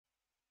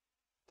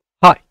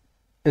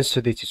In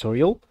today's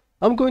tutorial,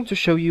 I'm going to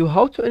show you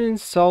how to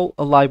install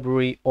a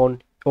library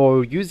on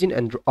or using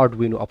an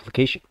Arduino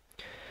application.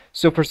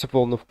 So first of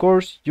all, of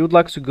course, you would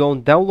like to go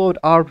and download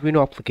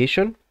Arduino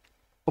application.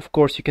 Of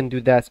course, you can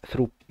do that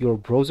through your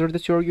browser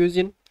that you're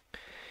using.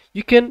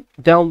 You can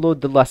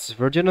download the latest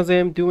version as I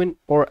am doing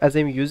or as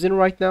I'm using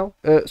right now.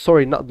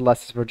 Sorry, not the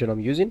latest version I'm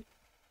using,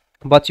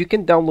 but you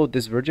can download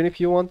this version if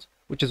you want,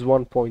 which is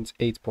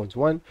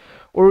 1.8.1,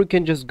 or you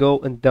can just go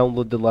and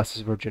download the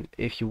latest version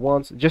if you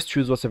want. Just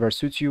choose whatever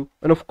suits you,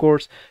 and of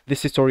course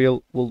this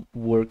tutorial will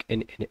work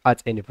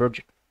at any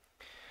version.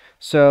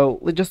 So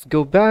let's just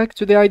go back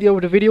to the idea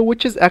of the video,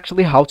 which is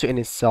actually how to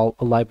install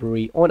a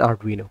library on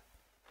Arduino.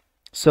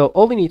 So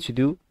all you need to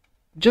do,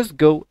 just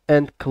go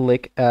and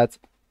click at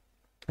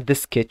the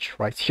sketch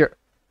right here.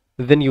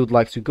 Then you would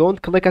like to go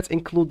and click at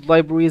include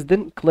libraries,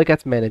 then click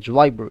at manage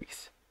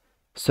libraries.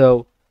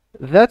 So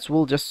that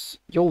will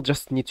you'll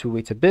just need to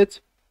wait a bit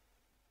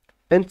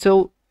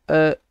until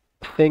a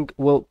thing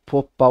will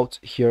pop out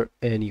here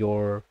in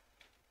your.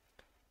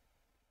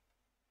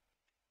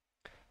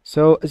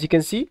 So as you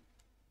can see,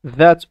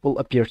 that will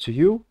appear to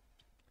you,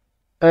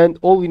 and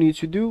all you need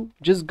to do,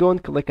 just go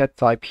and click at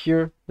type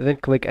here, then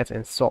click at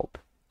install.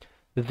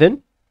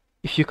 Then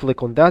if you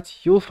click on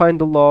that, you'll find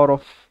a lot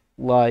of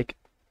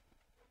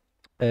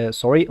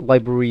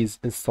libraries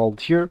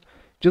installed here.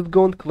 Just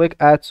go and click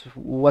at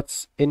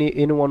what's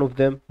any one of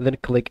them, then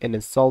click and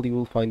install. You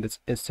will find this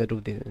instead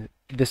of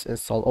this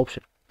install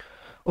option.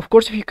 Of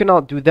course, if you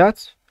cannot do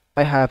that,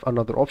 I have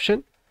another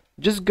option.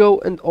 Just go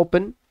and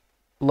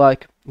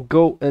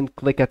go and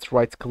click at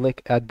right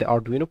click at the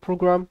Arduino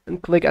program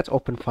and click at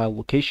open file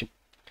location.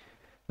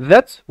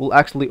 That will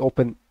actually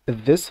open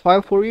this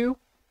file for you,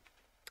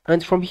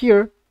 and from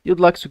here you'd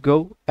like to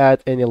go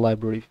add any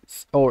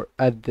libraries or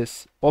add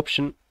this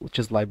option, which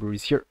is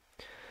libraries here.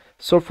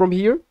 So from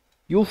here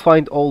you'll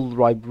find all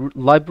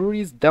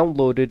libraries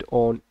downloaded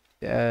on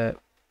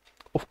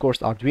of course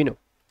Arduino,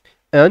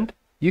 and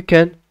you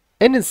can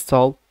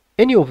uninstall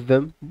any of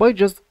them by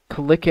just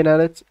clicking at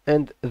it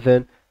and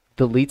then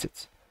delete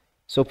it.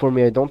 So for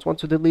me, I don't want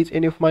to delete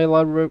any of my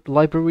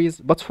libraries,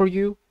 but for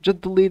you,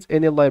 just delete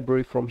any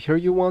library from here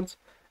you want,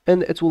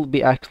 and it will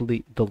be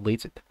actually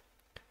deleted.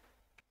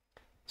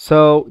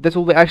 So that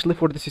will be actually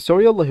for this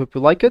tutorial. I hope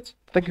you like it.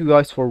 Thank you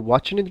guys for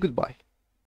watching, and goodbye.